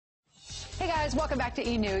Hey guys, welcome back to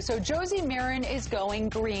E! News. So Josie Maran is going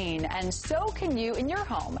green, and so can you in your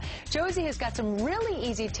home. Josie has got some really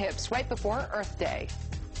easy tips right before Earth Day.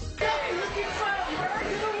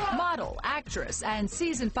 Model, actress, and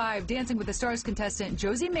Season 5 Dancing with the Stars contestant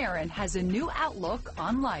Josie Maran has a new outlook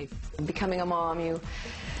on life. Becoming a mom, you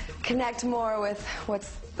connect more with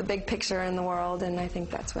what's the big picture in the world, and I think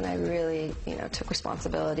that's when I really, took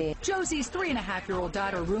responsibility. Josie's 3.5-year-old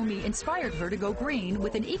daughter, Rumi, inspired her to go green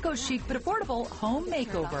with an eco-chic but affordable home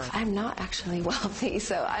makeover. I'm not actually wealthy,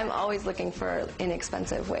 so I'm always looking for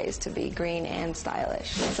inexpensive ways to be green and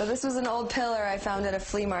stylish. So this was an old pillar I found at a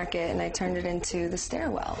flea market, and I turned it into the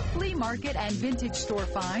stairwell. Flea market and vintage store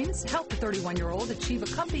finds helped the 31-year-old achieve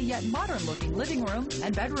a comfy yet modern-looking living room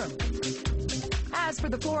and bedroom. As for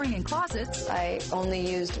the flooring and closets, I only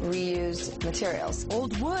used reused materials.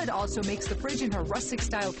 Old wood also makes the fridge in her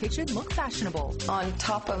rustic-style kitchen look fashionable. On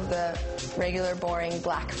top of the regular, boring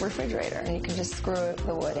black refrigerator, and you can just screw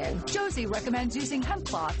the wood in. Josie recommends using hemp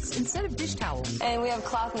cloths instead of dish towels. And we have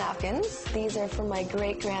cloth napkins. These are from my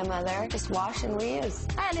great-grandmother. Just wash and reuse.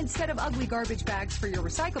 And instead of ugly garbage bags for your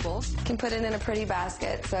recyclables, you can put it in a pretty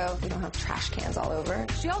basket so you don't have trash cans all over.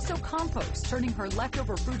 She also composts, turning her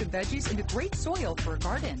leftover fruit and veggies into great soil for a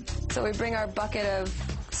garden. So we bring our bucket of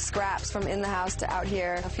scraps from in the house to out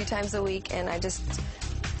here a few times a week, and I just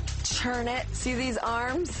churn it. See these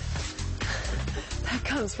arms? That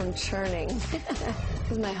comes from churning.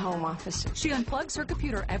 This is my home office. She unplugs her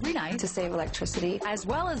computer every night to save electricity, as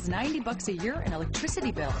well as $90 a year in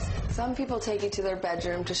electricity bills. Some people take you to their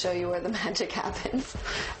bedroom to show you where the magic happens.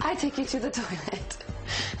 I take you to the toilet.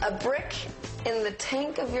 A brick in the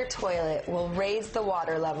tank of your toilet will raise the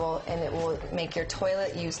water level, and it will make your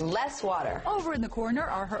toilet use less water. Over in the corner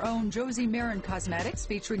are her own Josie Maran cosmetics,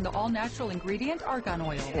 featuring the all-natural ingredient argan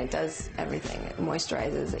oil. And it does everything. It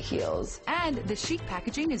moisturizes, it heals. And the chic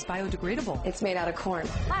packaging is biodegradable. It's made out of corn.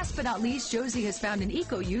 Last but not least, Josie has found an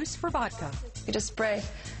eco-use for vodka. You just spray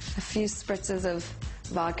a few spritzes of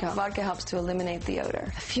vodka. Vodka helps to eliminate the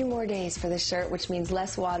odor. A few more days for this shirt, which means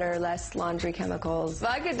less water, less laundry chemicals.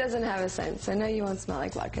 Vodka doesn't have a scent, so no, you won't smell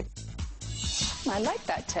like vodka. I like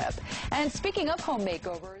that tip. And speaking of home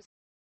makeovers,